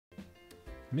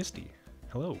Misty,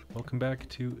 hello. Welcome back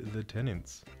to the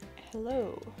Tenants.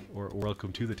 Hello. Or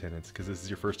welcome to the Tenants, because this is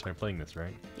your first time playing this,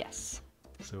 right? Yes.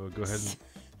 So go ahead and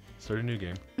start a new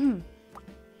game.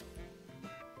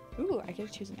 Ooh, I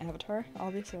get to choose an avatar.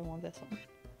 Obviously, I want this one.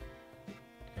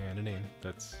 And a name.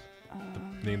 That's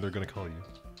the name they're going to call you.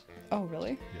 Oh,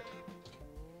 really? Yeah.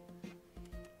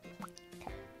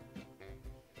 Okay.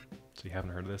 So you haven't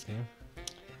heard of this game?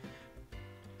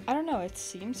 I don't know. It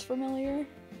seems familiar.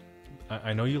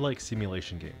 I know you like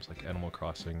simulation games, like Animal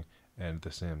Crossing and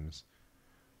The Sims.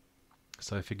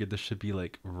 So I figured this should be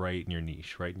like right in your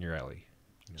niche, right in your alley.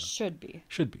 You know? Should be.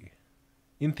 Should be.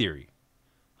 In theory.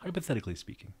 Hypothetically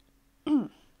speaking.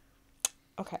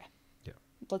 Okay. Yeah.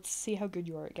 Let's see how good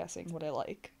you are at guessing what I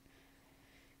like.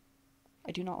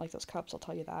 I do not like those cups, I'll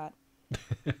tell you that.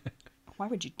 Why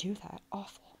would you do that?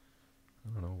 Awful.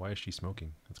 I don't know. Why is she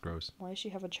smoking? That's gross. Why does she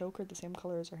have a choker the same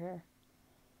color as her hair?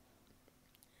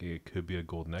 It could be a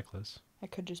gold necklace. It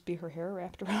could just be her hair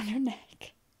wrapped around her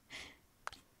neck.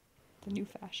 The new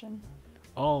fashion.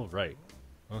 All right.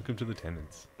 Welcome to the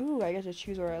Tenants. Ooh, I get to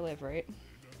choose where I live, right?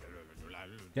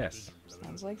 Yes.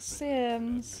 Sounds like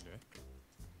Sims.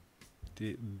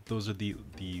 Those are the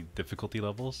difficulty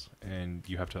levels, and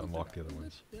you have to unlock the other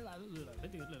ones.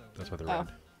 That's why they're red.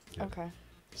 Yeah. Okay.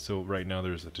 So right now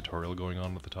there's a tutorial going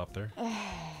on at the top there.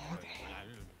 Okay.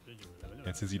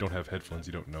 And since you don't have headphones,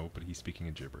 you don't know, but he's speaking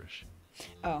in gibberish.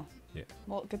 Oh. Yeah.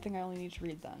 Well, good thing I only need to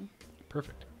read then.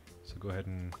 Perfect. So go ahead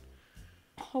and...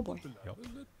 Oh boy. Yep.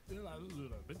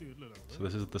 So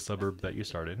this is the suburb that you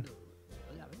started.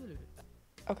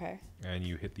 Okay. And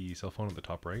you hit the cell phone at the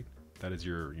top right. That is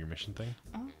your mission thing.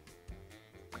 Oh.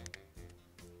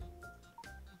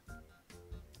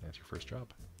 That's your first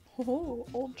job. Oh,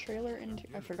 old trailer into...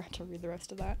 I forgot to read the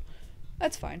rest of that.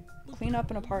 That's fine. Clean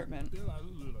up an apartment.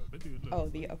 Oh,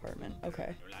 the apartment.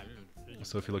 Okay.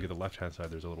 So if you look at the left-hand side,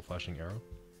 there's a little flashing arrow.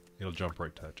 It'll jump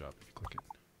right to that job if you click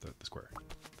it. The square.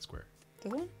 The square.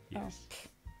 This one? Yes. Oh.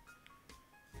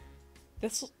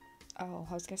 This... Oh,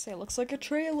 I was gonna say, it looks like a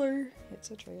trailer.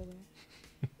 It's a trailer.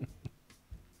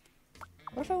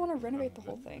 What if I want to renovate the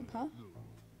whole thing, huh?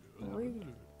 Rude.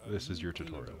 This is your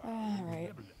tutorial.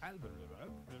 Alright.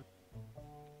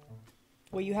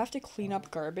 Well, you have to clean up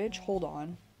garbage? Hold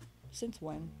on. Since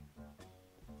when?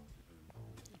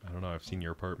 I don't know, I've seen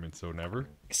your apartment, so never.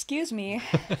 Excuse me.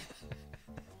 I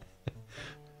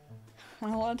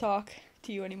don't want to talk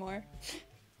to you anymore.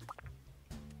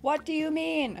 What do you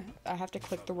mean? I have to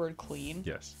click the word clean.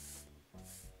 Yes.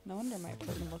 No wonder my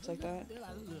apartment looks like that.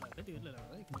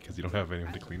 Because you don't have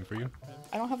anyone to clean for you?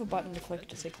 I don't have a button to click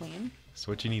to say clean. So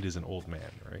what you need is an old man,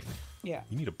 right? Yeah.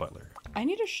 You need a butler. I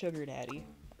need a sugar daddy.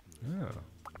 Oh.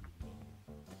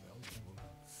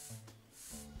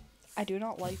 I do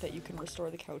not like that you can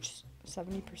restore the couch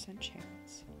 70%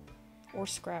 chance. Or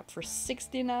scrap for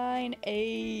 69.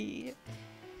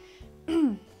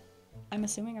 I'm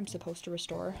assuming I'm supposed to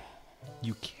restore.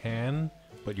 You can,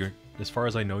 but you're, as far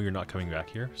as I know, you're not coming back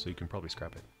here, so you can probably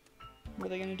scrap it. What are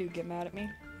they gonna do, get mad at me?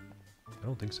 I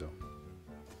don't think so.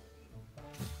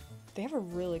 They have a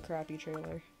really crappy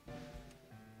trailer.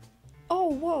 Oh,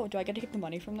 whoa, do I get to keep the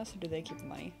money from this, or do they keep the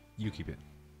money? You keep it.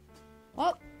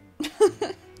 Well,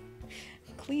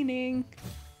 cleaning.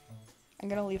 I'm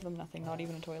gonna leave them nothing, not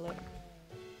even a toilet.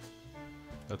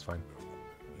 That's fine.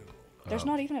 There's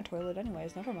not even a toilet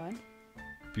anyways, never mind.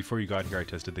 Before you got here, I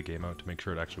tested the game out to make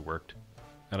sure it actually worked.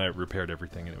 And I repaired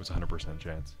everything, and it was 100%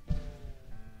 chance.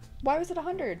 Why was it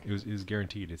 100? It was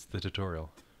guaranteed. It's the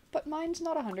tutorial. But mine's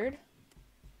not 100.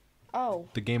 Oh.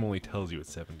 The game only tells you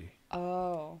it's 70.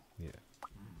 Oh. Yeah.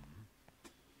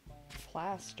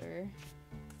 Plaster.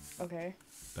 Okay.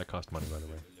 That cost money, by the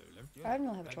way. I don't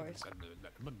really have a choice.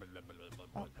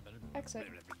 Oh, exit.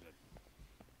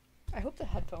 I hope the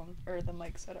headphone or the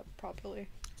mic set up properly.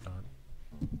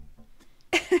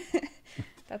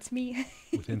 That's me.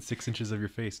 Within 6 inches of your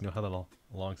face. You know how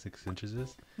long 6 inches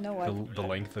is? No, The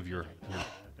length of your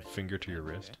finger to your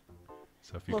wrist.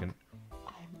 So if you Look, can...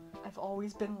 I've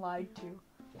always been lied to.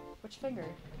 Which finger?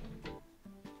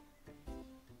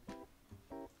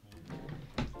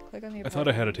 Click on the I thought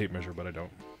I had a tape measure, but I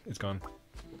don't. It's gone.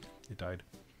 It died.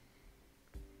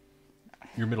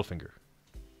 Your middle finger.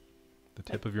 The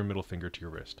tip of your middle finger to your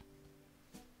wrist.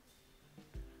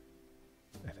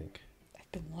 I think.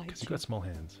 I've been lied Because to. you got small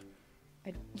hands.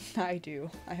 I do.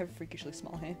 I have freakishly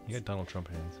small hands. You got Donald Trump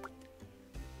hands.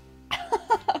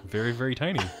 Very, very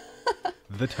tiny.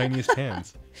 The tiniest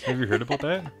hands. Have you heard about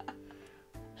that?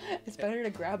 It's better to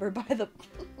grab her by the...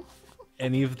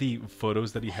 Any of the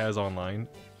photos that he has online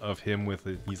of him with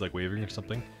he's like waving or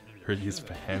something, his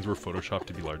hands were photoshopped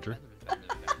to be larger.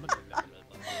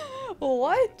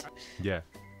 What? Yeah.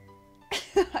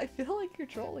 I feel like you're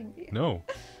trolling me. No.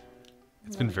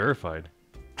 It's been verified.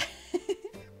 I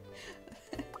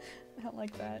don't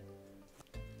like that.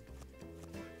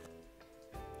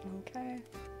 Okay.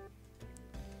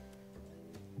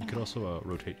 You could also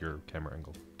rotate your camera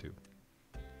angle too,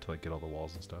 to like get all the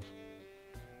walls and stuff.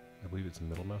 I believe it's the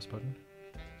middle mouse button.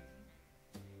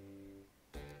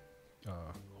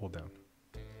 Hold down.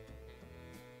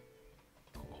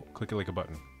 Click it like a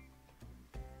button.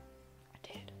 I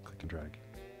did. Click and drag.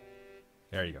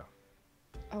 There you go.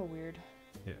 Oh, weird.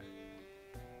 Yeah.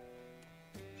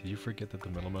 Did you forget that the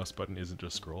middle mouse button isn't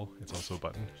just scroll? It's also a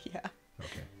button? Yeah.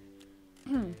 Okay.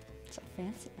 It's a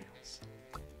fancy mouse.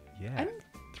 Yeah.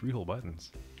 3 whole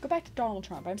buttons. Go back to Donald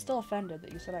Trump. I'm still offended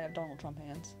that you said I have Donald Trump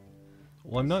hands.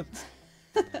 Well, I'm not.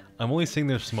 I'm only saying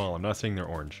they're small. I'm not saying they're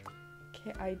orange.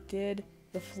 Okay, I did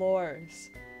the floors.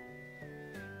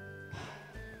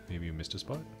 Maybe you missed a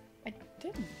spot? I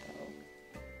didn't, though.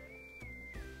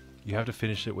 You have to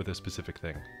finish it with a specific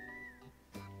thing.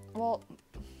 Well,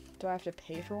 do I have to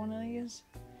pay for one of these?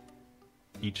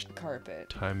 Each Carpet.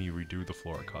 time you redo the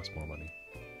floor, it costs more money.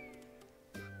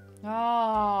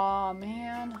 Oh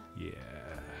man. Yeah.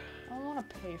 I don't want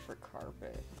to pay for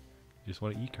carpet. You just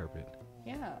want to eat carpet.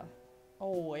 Yeah.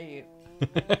 Oh wait.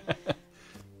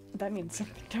 That means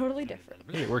something totally different.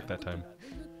 Hey, it worked that time.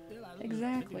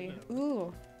 Exactly.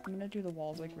 Ooh. I'm gonna do the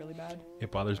walls like really bad. It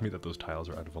bothers me that those tiles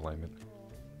are out of alignment.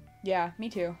 Yeah, me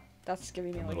too. That's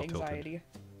giving me A like little tilted. anxiety.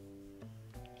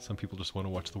 Some people just want to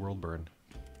watch the world burn.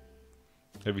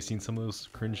 Have you seen some of those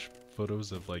cringe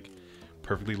photos of like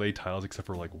perfectly laid tiles except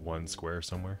for like one square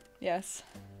somewhere? Yes.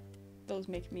 Those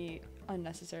make me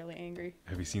unnecessarily angry.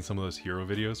 Have you seen some of those hero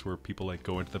videos where people like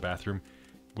go into the bathroom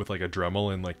with like a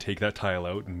Dremel and like take that tile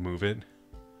out and move it?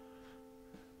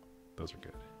 Those are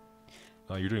good.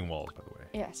 You're doing walls, by the way.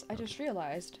 Yes, I just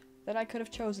realized that I could have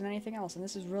chosen anything else, and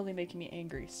this is really making me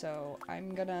angry, so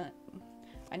I'm gonna...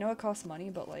 I know it costs money,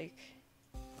 but like...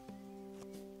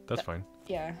 That's fine.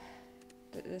 Yeah.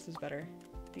 This is better.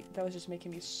 That was just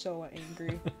making me so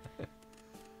angry.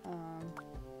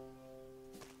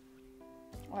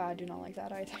 Wow, I do not like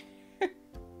that either.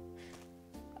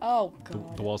 Oh,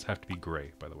 God. The walls have to be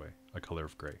gray, by the way. A color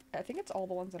of gray. I think it's all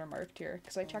the ones that are marked here,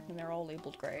 because I checked and they're all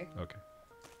labeled gray. Okay.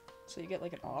 So you get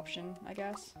like an option, I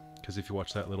guess. Because if you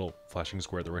watch that little flashing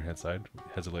square at the right hand side, it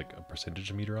has like a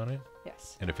percentage meter on it.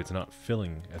 Yes. And if it's not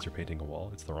filling as you're painting a wall,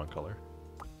 it's the wrong color.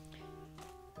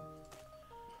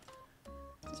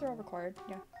 These are all required,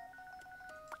 yeah.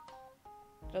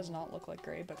 Does not look like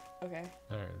gray, but okay.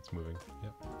 Alright, it's moving.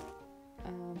 Yep.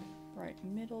 Right,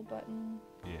 middle button.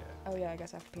 Yeah. Oh yeah, I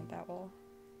guess I have to paint that wall.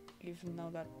 Even though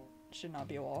that should not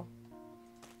be a wall.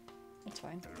 That's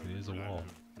fine. It is a wall.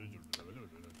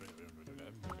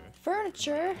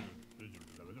 Furniture!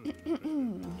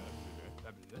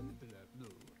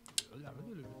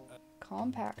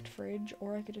 Compact fridge,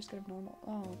 or I could just get a normal...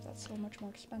 Oh, that's so much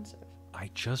more expensive. I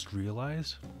just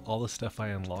realized all the stuff I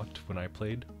unlocked when I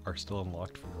played are still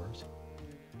unlocked for yours.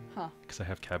 Huh. Because I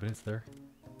have cabinets there.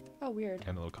 Oh, weird.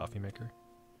 And a little coffee maker.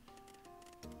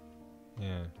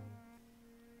 Yeah.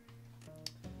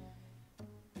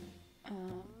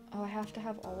 Oh, I have to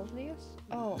have all of these?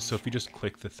 Oh. So if you just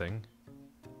click the thing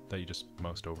that you just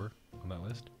moused over on that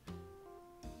list.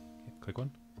 Okay, click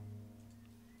one.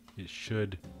 It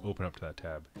should open up to that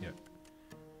tab. Yep.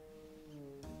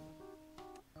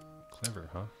 Clever,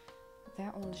 huh?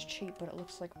 That one's cheap, but it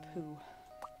looks like poo.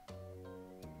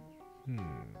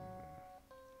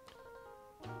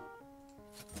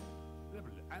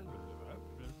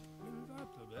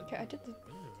 Okay, I did the...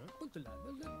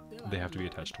 They have to be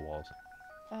attached to walls.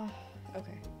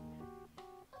 Okay.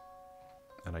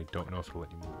 And I don't know if it'll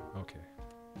let you move it. Okay.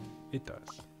 It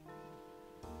does.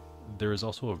 There is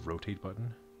also a rotate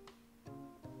button.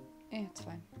 It's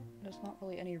fine. There's not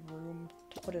really any room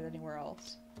to put it anywhere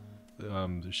else.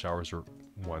 The showers are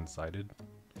one-sided.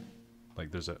 Like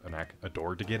there's a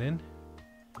door to get in.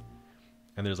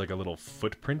 And there's like a little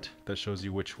footprint that shows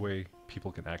you which way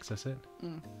people can access it.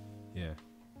 Yeah.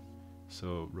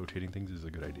 So rotating things is a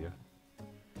good idea.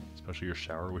 Especially your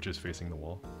shower, which is facing the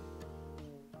wall.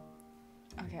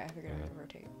 Okay, I figured I could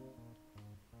rotate.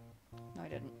 No, I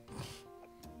didn't.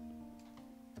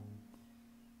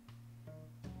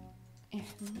 And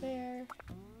there.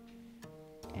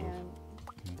 And...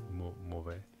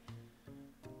 Mauvais.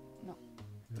 No.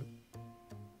 Yep.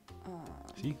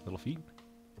 See? Little feet?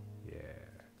 Yeah.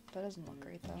 That doesn't look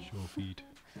great, though. Show feet.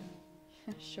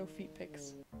 Show feet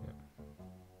pics. Yeah.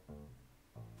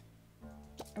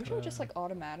 I wish I would just, like,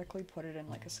 automatically put it in,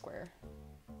 like, a square.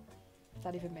 If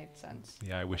that even made sense.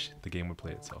 Yeah, I wish the game would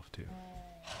play itself, too.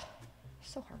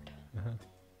 So hard.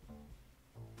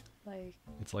 Like,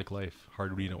 It's like life.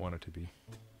 Hard when you don't want it to be.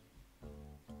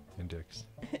 And dicks.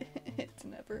 it's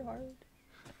never hard.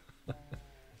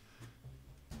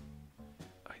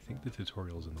 I think the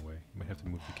tutorial's in the way. You might have to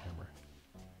move the camera.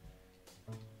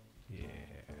 Yeah.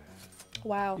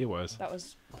 Wow. It was. That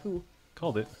was poo.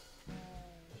 Called it.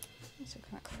 These are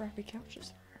kind of crappy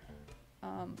couches.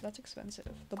 That's expensive.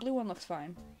 The blue one looks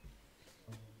fine.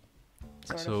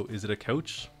 Sort So, of. is it a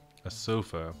couch, a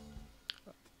sofa,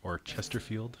 or a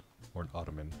Chesterfield, or an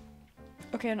ottoman?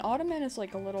 Okay, an ottoman is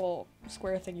like a little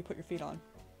square thing you put your feet on.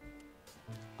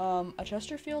 A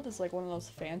Chesterfield is like one of those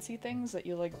fancy things that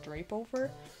you like drape over.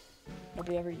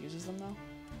 Nobody ever uses them though.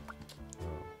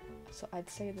 Oh. So I'd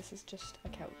say this is just a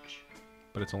couch.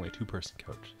 But it's only a two-person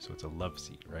couch, so it's a love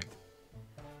seat, right?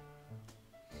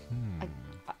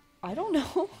 I don't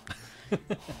know.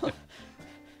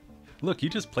 Look, you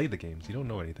just play the games. You don't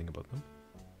know anything about them.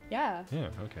 Yeah. Yeah,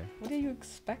 okay. What do you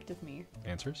expect of me?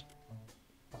 Answers?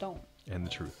 Don't. And the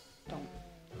truth. Don't.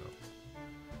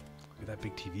 Look at that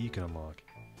big TV you can unlock.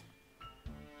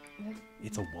 Like,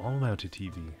 It's a wall-mounted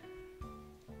TV.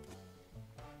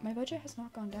 my budget has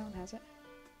not gone down, has it?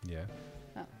 Yeah.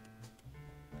 Oh.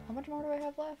 How much more do I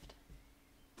have left?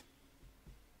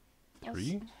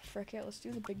 3? Frick it, let's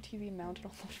do the big TV mounted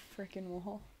on the frickin'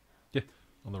 wall. Yeah.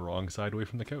 On the wrong side away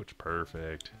from the couch.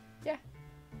 Perfect. Yeah.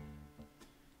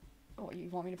 Oh, you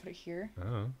want me to put it here?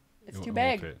 Oh. It's It too won't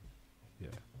big. fit. Yeah.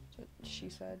 That's what she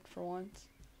said for once.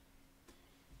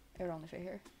 It would only fit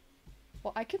here.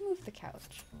 Well, I could move the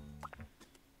couch.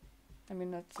 I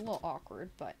mean, that's a little awkward,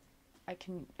 but I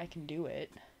can do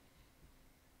it.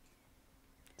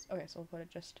 Okay, so we'll put it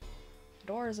just... The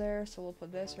door is there, so we'll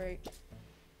put this right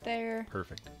there.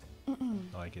 Perfect.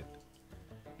 I like it.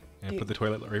 And Do put the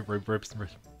toilet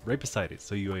right beside it,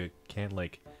 so you can't,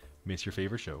 like, miss your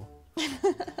favorite show.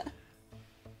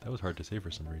 That was hard to say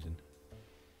for some reason.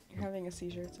 You're having a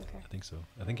seizure, it's okay. I think so.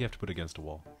 I think you have to put it against a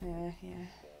wall. Yeah.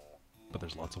 But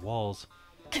there's lots of walls.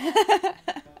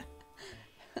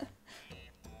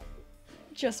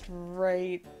 Just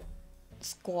right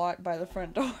squat by the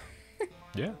front door.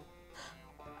 Yeah.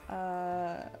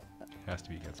 Has to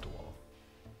be against a wall.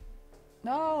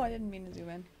 No, I didn't mean to zoom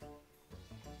in.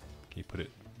 Can you put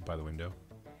it by the window?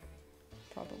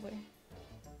 Probably.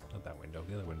 Not that window,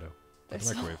 the other window. By the This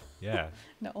one. microwave. Yeah.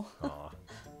 No. Aw.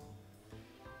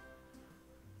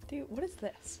 Dude, what is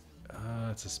this?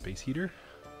 It's a space heater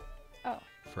Oh.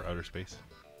 for outer space.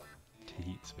 To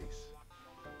heat space.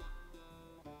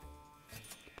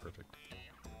 Perfect.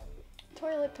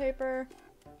 Toilet paper.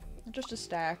 Just a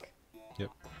stack.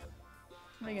 Yep.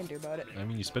 What are you gonna do about it? I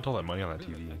mean, you spent all that money on that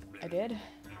TV. I did.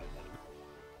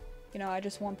 You know, I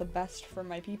just want the best for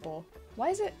my people. Why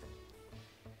is it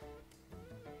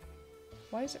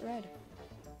red?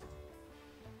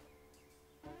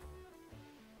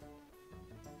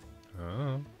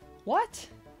 Oh. What?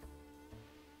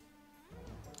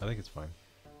 I think it's fine.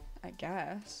 I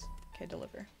guess. Okay,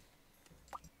 deliver.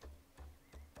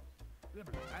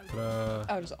 Ta-da.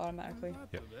 Oh, just automatically.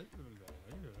 Yep.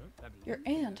 Your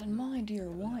aunt and my dear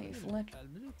wife let...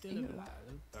 Ew.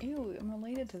 Ew, I'm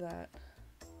related to that.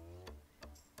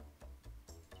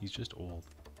 He's just old.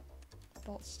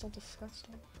 That's still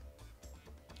disgusting.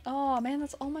 Oh man,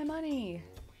 that's all my money.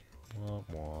 Womp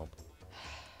womp.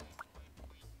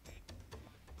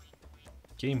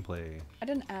 Gameplay. I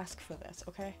didn't ask for this,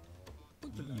 okay?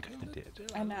 You kinda did.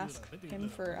 I didn't ask him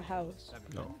for a house.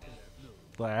 No.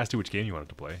 Well, I asked you which game you wanted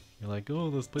to play. You're like, oh,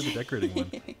 let's play the decorating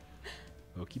one.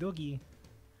 Okie dokie.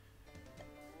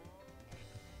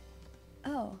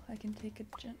 Oh, I can take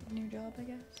a new job, I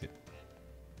guess? Yeah.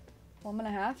 Well, I'm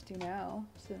gonna have to now,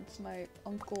 since my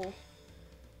uncle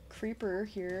Creeper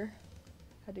here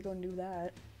had to go and do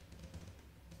that.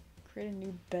 Create a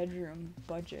new bedroom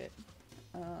budget.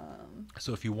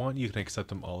 So if you want, you can accept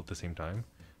them all at the same time,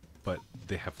 but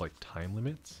they have like time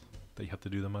limits that you have to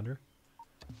do them under.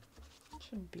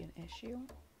 Shouldn't be an issue.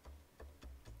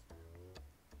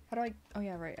 How do I... Oh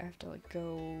yeah, right, I have to like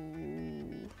go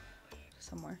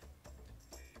somewhere.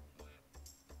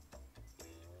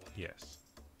 Yes.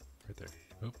 Right there.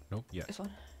 Oh, nope, yes. This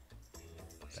one.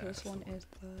 So That's this one is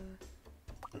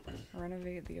the...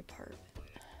 renovate the apartment.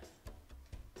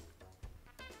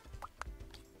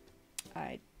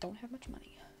 I don't have much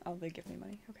money. Oh, they give me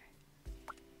money. Okay.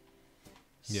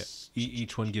 Yeah.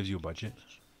 Each one gives you a budget.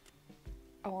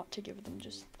 I want to give them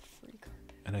just the free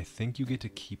carpet. And I think you get to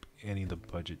keep any of the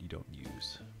budget you don't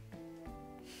use.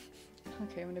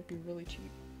 Okay, I'm gonna be really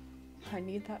cheap. I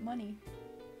need that money.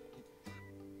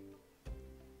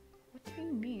 What do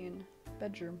you mean?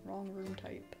 Bedroom, wrong room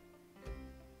type.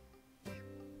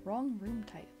 Wrong room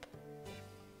type.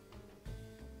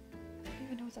 I don't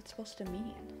even know is that supposed to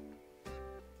mean?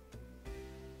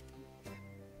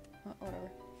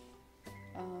 Whatever.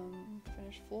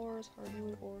 Finished floors,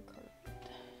 hardwood, or carpet.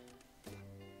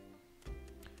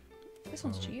 This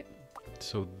one's cheap.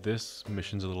 So this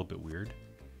mission's a little bit weird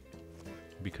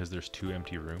because there's 2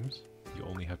 empty rooms. You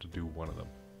only have to do one of them.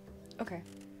 Okay.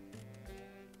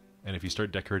 And if you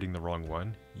start decorating the wrong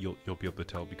one, you'll be able to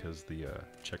tell because the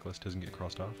checklist doesn't get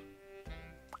crossed off.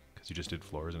 Because you just did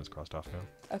floors and it's crossed off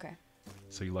now. Okay.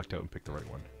 So you lucked out and picked the right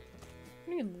one. What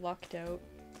do you mean lucked out?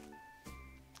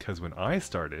 Because when I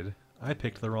started, I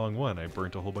picked the wrong one. I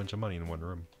burnt a whole bunch of money in one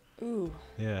room. Ooh.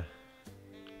 Yeah.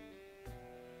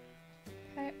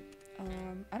 Okay.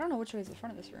 I don't know which way is the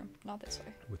front of this room. Not this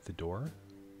way. With the door?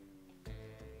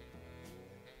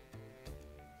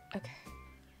 Okay.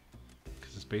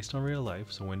 Because it's based on real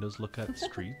life, so windows look at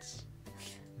streets,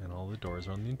 and all the doors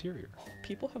are on the interior.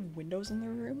 People have windows in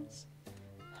their rooms?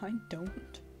 I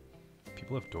don't.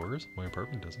 People have doors? My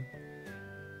apartment doesn't.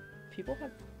 People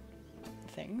have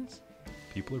things?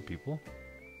 People are people?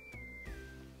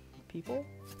 People?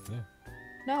 Yeah.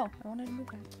 No, I wanted to move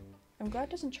it. I'm glad it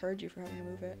doesn't charge you for having to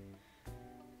move it.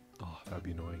 Oh, that'd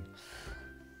be annoying.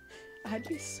 I'd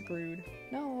be screwed.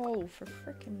 No, for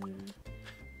frickin'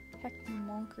 heck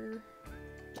monker.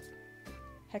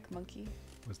 Heck monkey.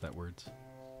 What's that words?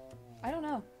 I don't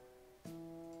know.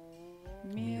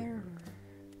 Mirror.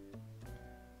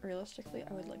 Realistically,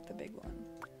 I would like the big one.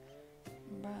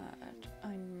 But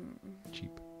I'm...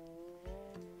 Cheap.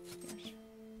 Yes.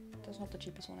 That's not the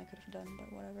cheapest one I could have done,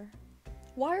 but whatever.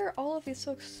 Why are all of these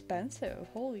so expensive?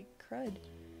 Holy crud.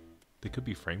 They could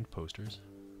be framed posters.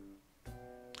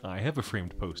 I have a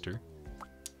framed poster.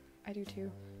 I do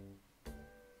too.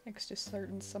 Next to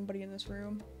certain somebody in this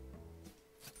room.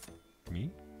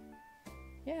 Me?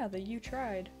 Yeah, the you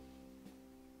tried.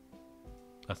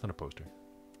 That's not a poster.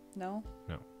 No?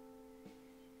 No.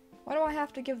 Why do I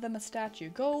have to give them a statue?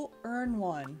 Go earn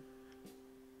one.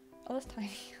 Oh, that's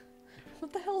tiny.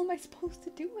 What the hell am I supposed to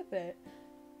do with it?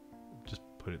 Just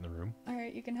put it in the room.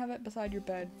 Alright, you can have it beside your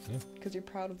bed. Yeah. Because you're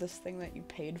proud of this thing that you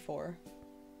paid for.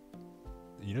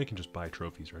 You know you can just buy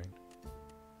trophies, right?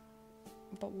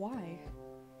 But why?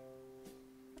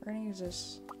 We're gonna use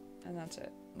this, and that's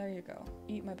it. There you go.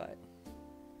 Eat my butt.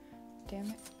 Damn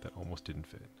it. That almost didn't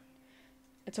fit.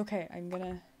 It's okay, I'm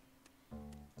gonna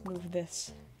move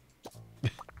this.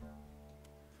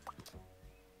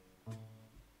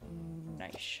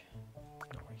 Nice.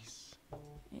 Nice.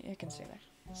 It can stay there.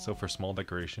 So for small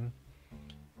decoration,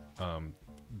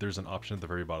 there's an option at the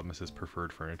very bottom that says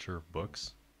preferred furniture,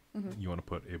 books. You want to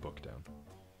put a book down.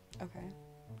 Okay.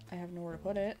 I have nowhere to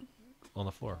put it. On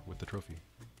the floor with the trophy.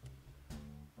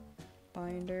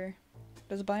 Binder.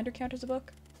 Does a binder count as a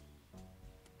book?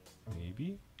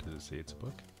 Maybe? Does it say it's a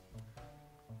book?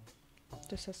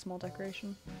 Just says small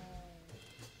decoration.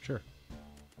 Sure.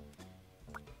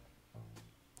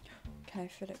 Can I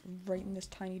fit it right in this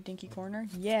tiny dinky corner?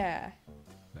 Yeah!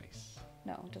 Nice.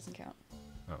 No, it doesn't count.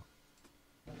 Oh.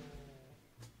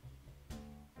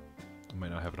 I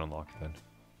might not have it unlocked then.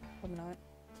 Probably not.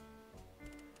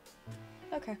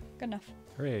 Okay, good enough.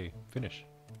 Hooray! Finish.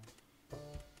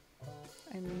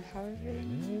 I'm having...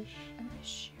 Finish. I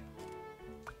miss you.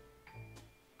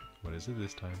 What is it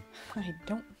this time? I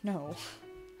don't know.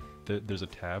 There's a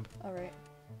tab. Alright.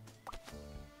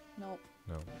 Nope.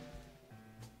 No.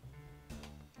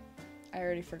 I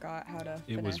already forgot how to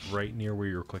It finish. was right near where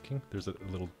you were clicking. There's a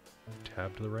little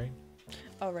tab to the right.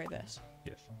 Oh, right, this.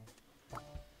 Yes.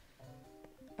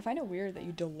 I find it weird that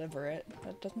you deliver it.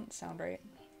 That doesn't sound right.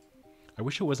 I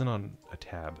wish it wasn't on a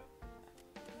tab.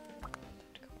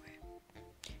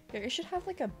 Yeah, it should have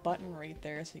like a button right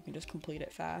there so you can just complete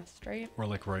it fast, right? Or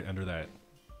like right under that,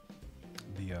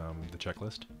 the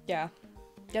checklist. Yeah.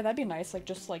 Yeah, that'd be nice. Like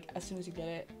just like as soon as you get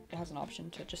it, it has an option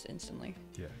to just instantly.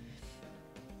 Yeah.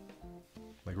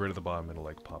 Like right at the bottom, it'll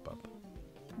like pop up.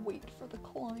 Wait for the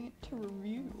client to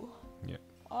review. Yeah.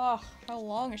 Ah, how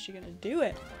long is she gonna do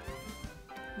it?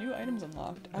 New items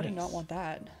unlocked. I did not Nice. want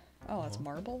that. Oh, that's Aw.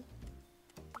 marble?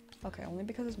 Okay, only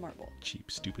because it's marble.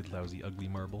 Cheap, stupid, lousy, ugly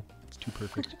marble. It's too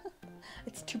perfect.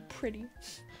 It's too pretty.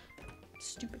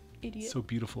 Stupid idiot. So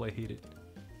beautiful, I hate it.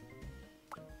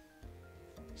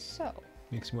 So.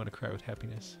 Makes me want to cry with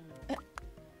happiness.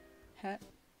 Hat.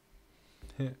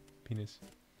 Penis.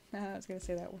 I was gonna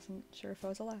say that. Wasn't sure if I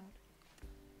was allowed.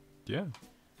 Yeah.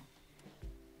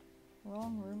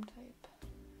 Wrong room type.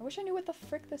 I wish I knew what the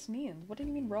frick this means. What do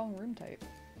you mean wrong room type?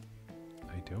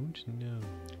 I don't know.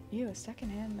 Ew, a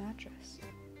secondhand mattress.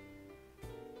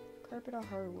 Carpet or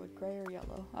hardwood, gray or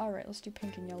yellow. Alright, let's do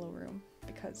pink and yellow room.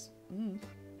 Because,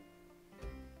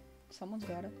 someone's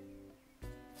got it.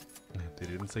 They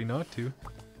didn't say not to.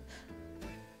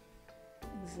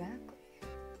 Exactly.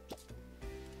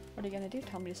 What are you gonna do?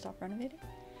 Tell me to stop renovating?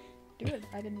 Do it.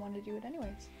 I didn't want to do it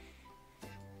anyways.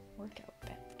 Workout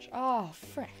bench. Oh,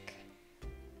 frick.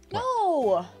 What?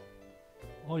 No!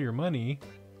 All your money.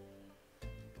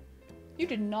 You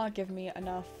did not give me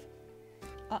enough.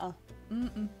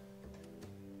 Mm-mm.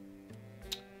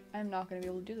 I'm not gonna be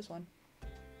able to do this one.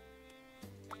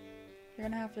 You're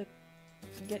gonna have to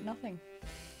get nothing.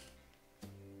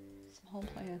 Some home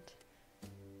plant.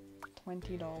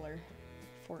 $20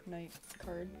 Fortnite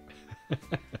card.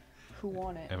 Who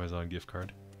want it? Amazon gift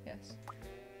card. Yes.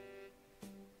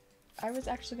 I was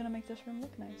actually gonna make this room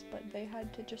look nice, but they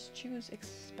had to just choose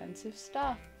expensive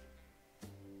stuff.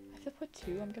 I have to put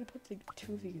two. I'm gonna put the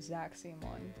two of the exact same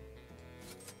one.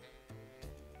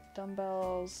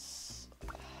 Dumbbells.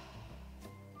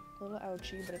 A little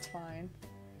ouchy, but it's fine.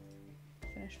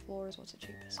 Finished floors. What's the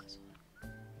cheapest? This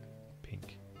one.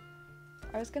 Pink.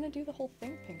 I was gonna do the whole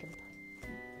thing pink and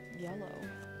yellow.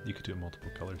 You could do it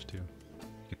multiple colors too.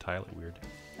 You could tile it weird.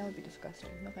 That would be disgusting.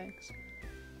 No thanks.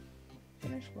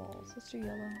 Finished walls. Let's do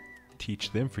yellow.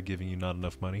 Teach them for giving you not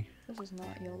enough money. This is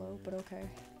not yellow, but okay.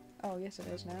 Oh, yes it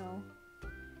is now.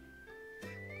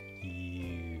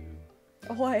 Ew.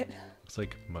 What? Looks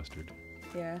like mustard.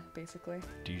 Yeah, basically.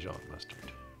 Dijon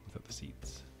mustard. Without the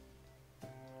seeds.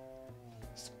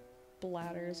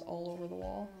 Splatters all over the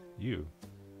wall. You.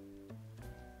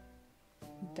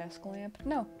 Desk lamp.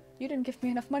 No, you didn't give me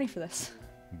enough money for this.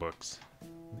 Books.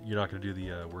 You're not gonna do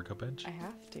the workout bench? I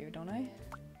have to, don't I?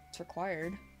 It's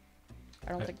required.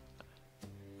 I don't think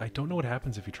I don't know what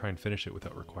happens if you try and finish it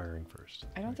without requiring first.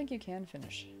 I don't think you can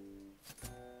finish.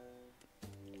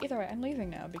 Either way, I'm leaving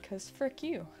now because frick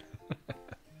you.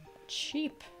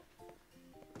 Cheap.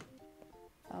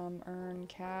 Earn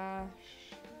cash.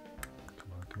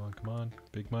 Come on, come on, come on.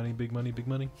 Big money, big money, big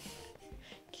money.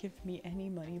 Give me any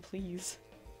money, please.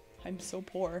 I'm so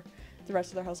poor. The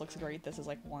rest of their house looks great. This is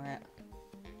like, wah.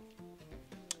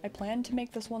 I planned to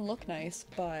make this one look nice,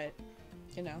 but,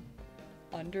 you know,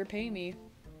 underpay me.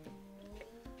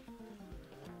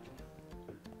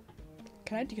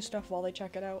 Can I do stuff while they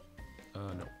check it out?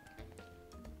 No.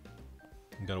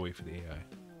 You gotta wait for the AI.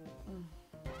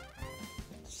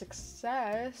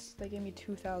 Success! They gave me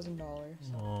 $2,000.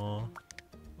 Aww.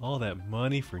 All that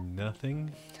money for nothing?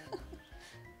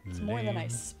 It's more than I Lame.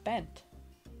 spent.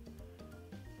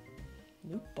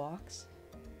 Loot box.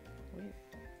 Wait.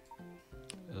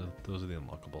 Those are the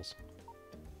unlockables.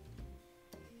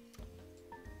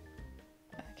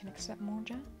 I can accept more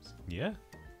gems? Yeah.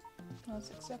 Let's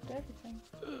accept everything.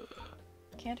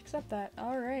 Can't accept that.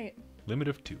 Alright. Limit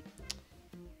of 2.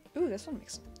 Ooh, this one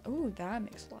makes... Ooh, that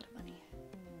makes a lot of money.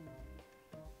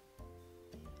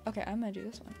 Okay, I'm gonna do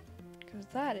this one. Because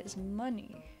that is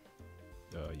money.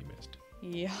 You missed.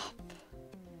 Yup.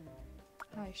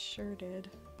 I sure did.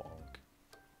 Bonk.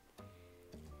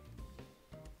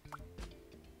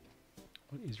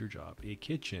 What is your job? A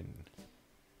kitchen.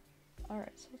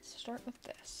 Alright, so let's start with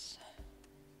this.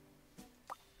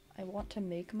 I want to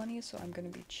make money, so I'm gonna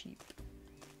be cheap.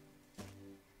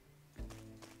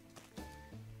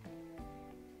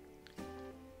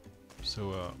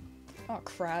 So, Oh,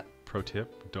 crap. pro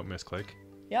tip, don't misclick.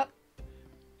 Yep.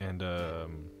 And,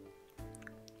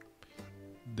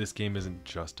 this game isn't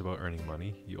just about earning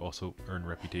money. You also earn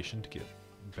reputation to get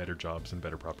better jobs and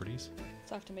better properties.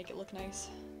 So I have to make it look nice.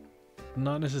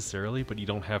 Not necessarily, but you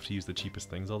don't have to use the cheapest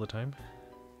things all the time.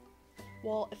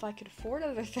 Well, if I could afford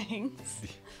other things...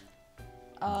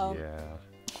 Yeah.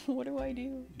 What do I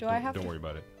do? Do I have Don't to... worry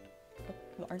about it.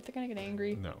 Aren't they gonna get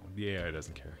angry? No, the AI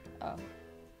doesn't care. Oh.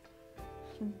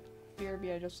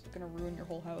 BRB, I'm just gonna ruin your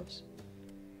whole house.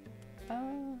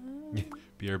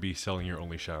 BRB selling your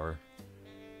only shower.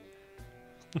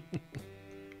 Oh,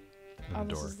 And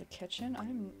this door. is the kitchen? I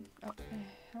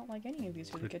don't like any of these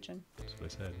for the kitchen. That's what I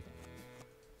said.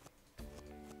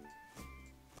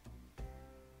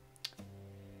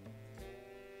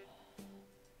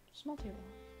 Small table.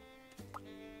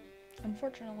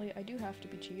 Unfortunately, I do have to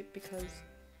be cheap because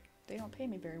they don't pay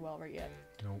me very well right yet.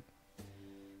 Nope.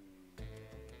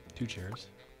 2 chairs.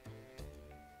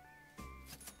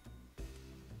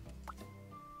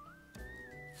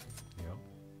 Yep.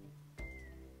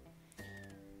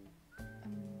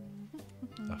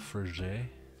 A frigé.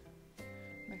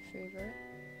 My favorite.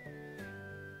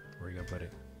 Where you gonna put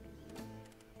it?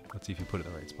 Let's see if you put it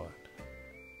in the right spot.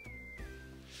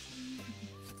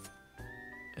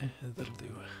 That'll do.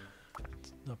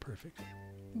 It's not perfect.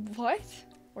 What?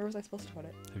 Where was I supposed to put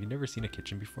it? Have you never seen a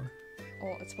kitchen before?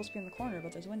 Oh, it's supposed to be in the corner,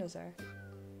 but there's windows there.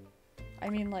 I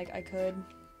mean, like, I could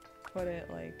put it,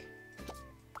 like...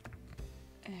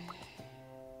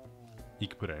 You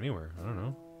could put it anywhere. I don't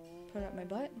know. Put it up my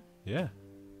butt? Yeah,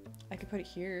 I could put it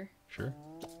here. sure.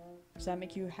 Does that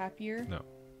make you happier? No.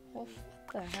 Well,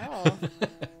 what the hell?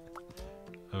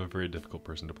 I'm a very difficult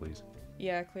person to please.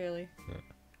 Yeah, clearly. Yeah.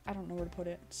 I don't know where to put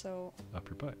it, so... Up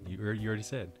your butt. You already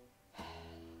said.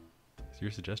 It's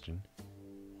your suggestion.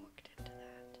 Walked into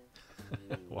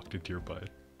that. Walked into your butt.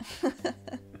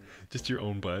 Just your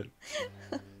own butt.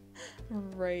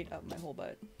 Right up my whole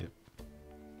butt. Yep.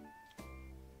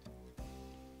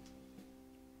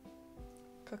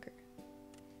 Cooker.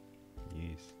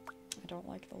 Yes. I don't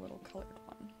like the little colored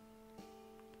one.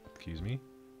 Excuse me?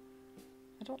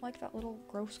 I don't like that little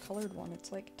gross colored one.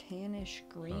 It's like tannish,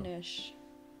 greenish.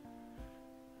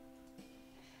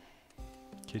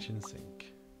 Kitchen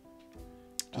sink.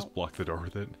 Just Oh. block the door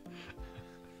with it.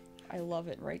 I love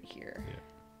it right here.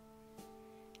 Yeah.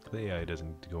 The AI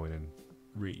doesn't go in and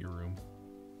rate your room.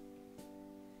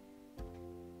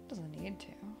 Doesn't need to.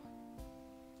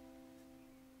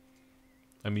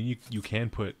 I mean, you can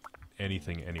put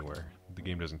anything anywhere. The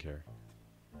game doesn't care.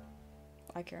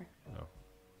 I care. Oh,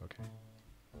 okay.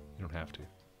 You don't have to.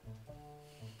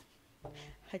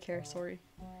 I care, sorry.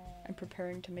 I'm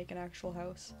preparing to make an actual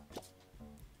house.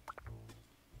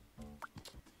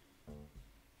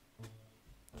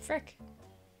 Frick.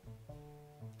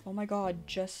 Oh my god,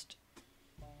 just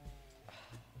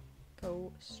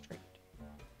go straight.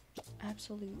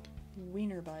 Absolute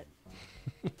wiener butt.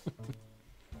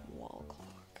 Wall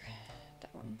clock.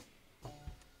 Down.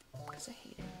 Because I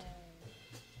hate it.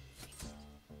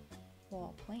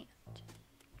 Wall plant.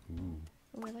 Ooh.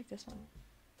 Oh, I like this one.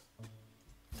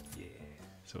 Yeah.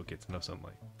 So it gets enough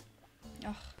sunlight.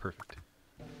 Ugh. Perfect.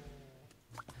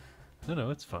 No,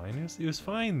 it's fine. It was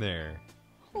fine there.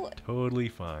 Hold it. Totally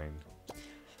fine.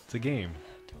 It's a game.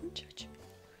 Don't judge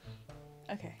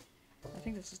me. Okay. I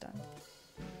think this is done.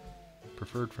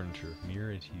 Preferred furniture, mirror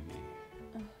and TV.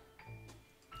 Ugh.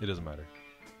 It doesn't matter.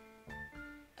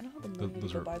 I don't have the money to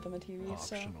those go are buy them a TV,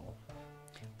 so... Optional.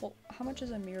 Well, how much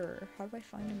is a mirror? How do I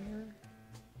find a mirror?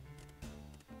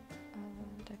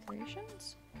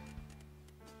 Decorations?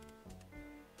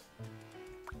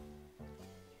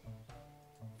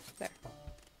 There.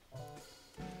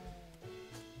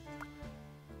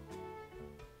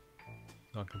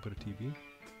 Not gonna put a TV?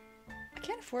 I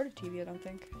can't afford a TV, I don't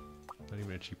think. Not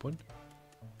even a cheap one?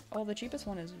 Oh, the cheapest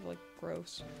one is, like,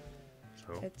 gross.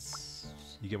 So It's...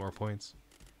 you get more points.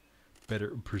 Better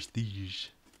prestige.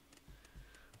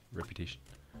 Reputation.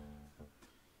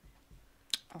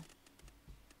 Oh.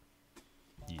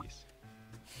 Yes.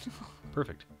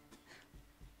 Perfect.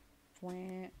 Wah.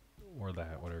 Or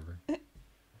that, whatever.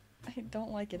 I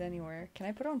don't like it anywhere. Can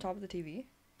I put it on top of the TV?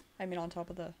 I mean, on top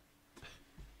of the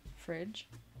fridge?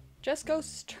 Just go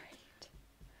straight.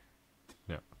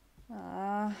 No.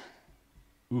 Ah.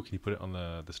 Ooh, can you put it on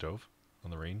the stove?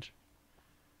 On the range?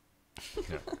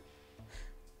 No.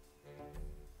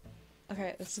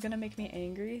 Okay, this is gonna make me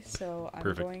angry, so I'm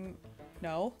Perfect. going...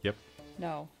 No? Yep.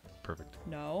 No. Perfect.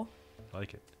 No. I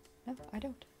like it. No, I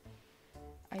don't.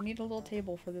 I need a little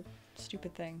table for the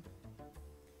stupid thing.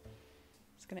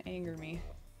 It's gonna anger me.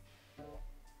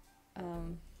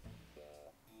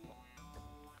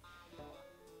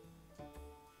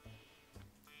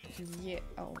 Yeah.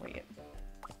 Oh, wait.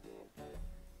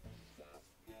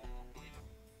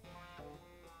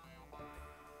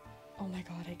 Oh my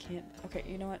god, I can't. Okay,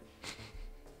 you know what?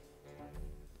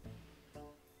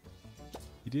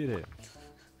 You did it.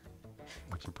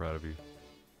 I'm so proud of you.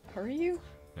 Are you?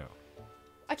 No.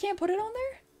 I can't put it on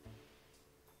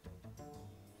there?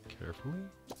 Carefully.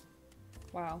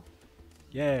 Wow.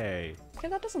 Yay. Okay,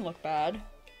 that doesn't look bad.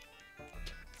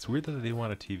 It's weird that they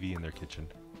want a TV in their kitchen.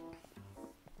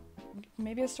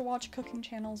 Maybe it's to watch cooking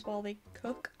channels while they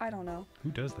cook? I don't know.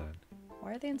 Who does that?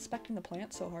 Why are they inspecting the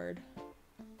plant so hard?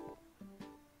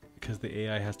 Because the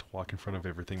AI has to walk in front of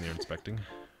everything they're inspecting.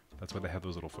 That's why they have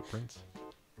those little footprints.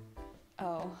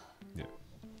 Oh. Yeah.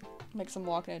 Makes them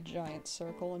walk in a giant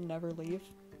circle and never leave.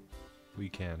 We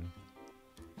can.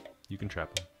 You can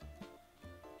trap them.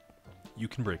 You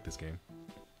can break this game.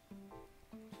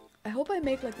 I hope I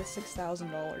make like the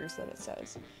 $6,000 that it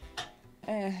says.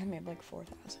 I made like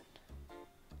 4,000.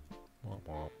 Womp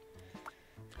womp.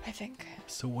 I think.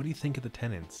 So what do you think of the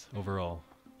Tenants overall?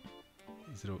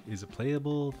 Is it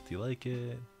playable? Do you like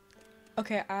it?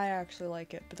 Okay, I actually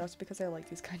like it, but that's because I like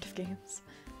these kind of games.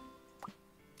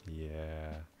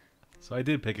 Yeah. So I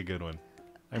did pick a good one.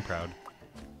 I'm proud.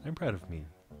 I'm proud of me.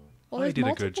 Well, I there's did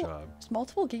a good job. There's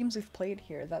multiple games we've played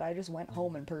here that I just went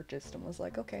home and purchased and was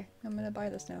like, okay, I'm gonna buy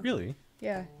this now. Really?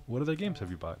 Yeah. What other games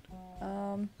have you bought?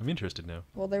 I'm interested now.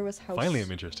 Well, there was House... Finally,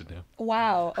 I'm interested now.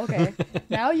 Wow, okay.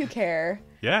 Now you care.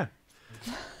 Yeah.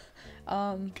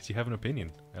 Because you have an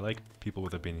opinion. I like people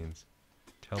with opinions.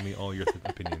 Tell me all your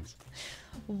opinions.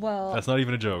 Well, That's not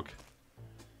even a joke.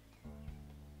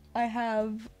 I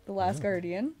have The Last Yeah.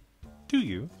 Guardian. Do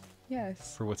you?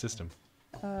 Yes. For what system?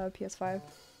 PS5.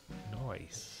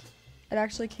 Nice. It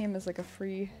actually came as like a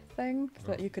free thing so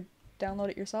that Oh. you could download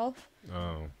it yourself.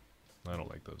 Oh, I don't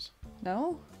like those.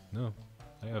 No? No,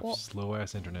 I have Well- slow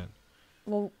ass internet.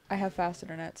 Well, I have fast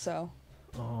internet, so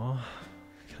Aw,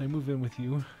 can I move in with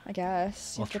you? I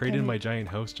guess. You I'll have to trade pay in me- my giant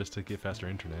house just to get faster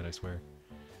internet, I swear.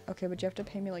 Okay, but you have to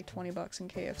pay me like $20 in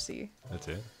KFC. That's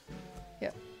it.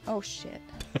 Oh shit.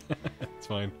 It's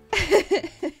fine.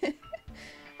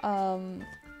 I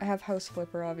have House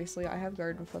Flipper, obviously. I have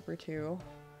Garden Flipper too.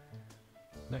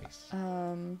 Nice.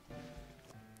 I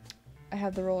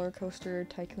have the Roller Coaster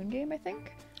Tycoon game, I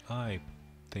think. I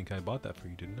think I bought that for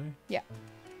you, didn't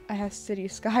I have City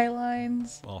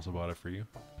Skylines. I? Also bought it for you.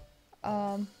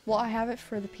 Well, I have it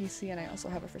for the PC and I also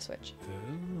have it for Switch.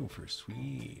 Oh, for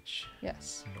Switch.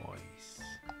 Yes. Nice.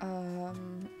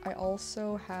 I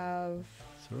also have...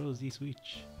 Throw the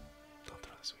Switch. Don't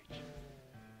throw the Switch.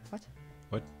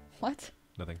 What?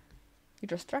 Nothing. You're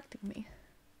distracting me.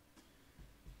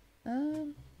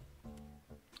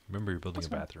 Remember, you're building What's a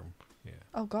wrong? bathroom. Yeah.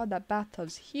 Oh god, that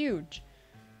bathtub's huge.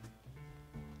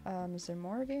 Is there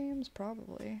more games?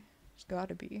 Probably. There's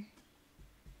gotta be.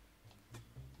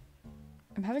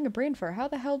 I'm having a brain fart. How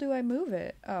the hell do I move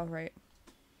it? Oh, right.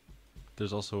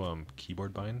 There's also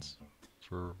keyboard binds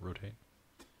for rotate.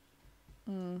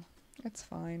 It's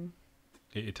fine.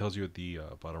 It tells you at the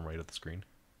bottom right of the screen.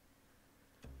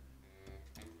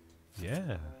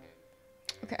 Yeah.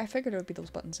 Okay, I figured it would be those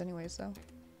buttons anyways, though.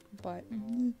 But...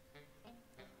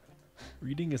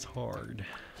 Reading is hard.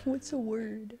 What's a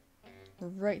word?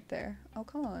 Right there. Oh,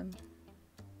 come on.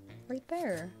 Right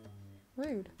there.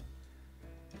 Rude.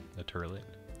 A turlet.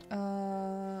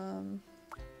 Well,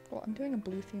 I'm doing a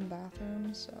blue theme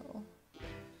bathroom, so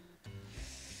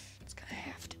it's gonna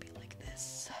have to be like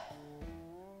this.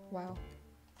 Wow.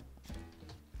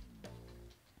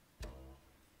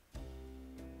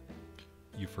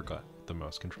 You forgot the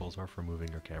mouse controls are for moving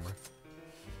your camera.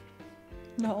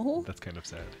 No. That's kind of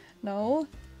sad. No.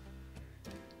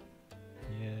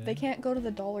 Yeah. They can't go to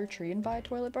the Dollar Tree and buy a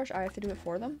toilet brush. I have to do it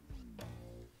for them.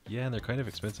 Yeah, and they're kind of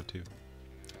expensive too.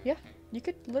 You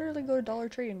could literally go to Dollar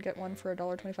Tree and get one for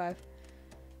 $1.25.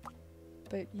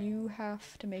 But you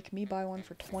have to make me buy one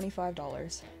for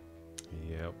 $25.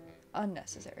 Yep.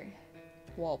 Unnecessary.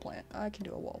 Wall plant. I can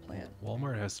do a wall plant.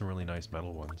 Walmart has some really nice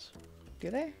metal ones.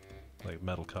 Do they? Like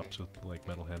metal cups with like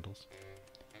metal handles.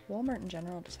 Walmart in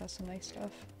general just has some nice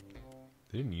stuff.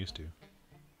 They didn't used to.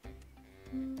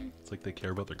 It's like they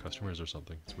care about their customers or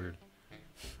something. It's weird.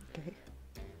 Okay.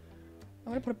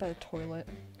 I'm gonna put it by the toilet.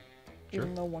 Sure.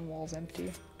 Even though one wall's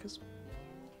empty. Because...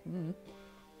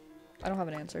 I don't have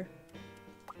an answer.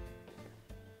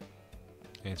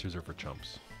 Answers are for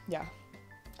chumps. Yeah.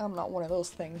 I'm not one of those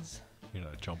things. You're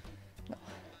not a chump.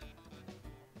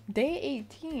 Day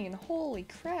 18! Holy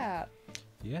crap!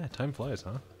 Yeah, time flies,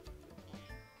 huh?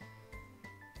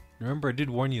 Remember, I did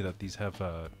warn you that these have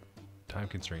time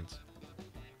constraints.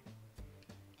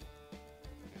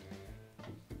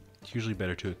 It's usually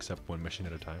better to accept one mission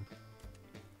at a time.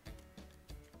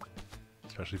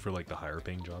 Especially for like the higher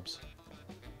paying jobs.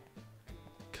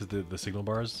 Because the signal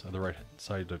bars on the right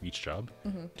side of each job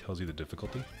tells you the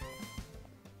difficulty.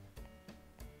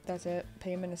 That's it.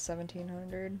 Payment is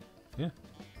 $1,700. Yeah.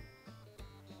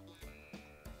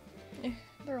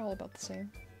 They're all about the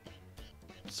same.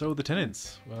 So the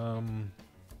Tenants,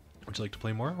 would you like to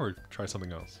play more or try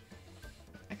something else?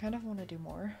 I kind of want to do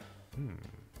more. Hmm.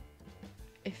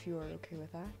 If you are okay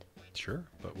with that. Sure,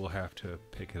 but we'll have to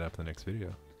pick it up in the next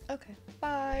video. Okay.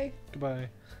 Bye! Goodbye.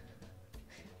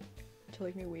 Do you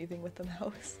like me waving with the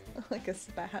mouse? Like a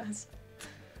spaz.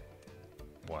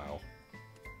 Wow.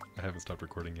 I haven't stopped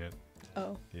recording yet.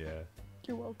 Oh, Yeah.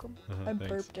 you're welcome. Uh-huh, I thanks.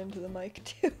 burped into the mic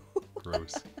too.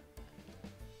 Gross.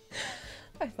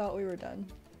 I thought we were done.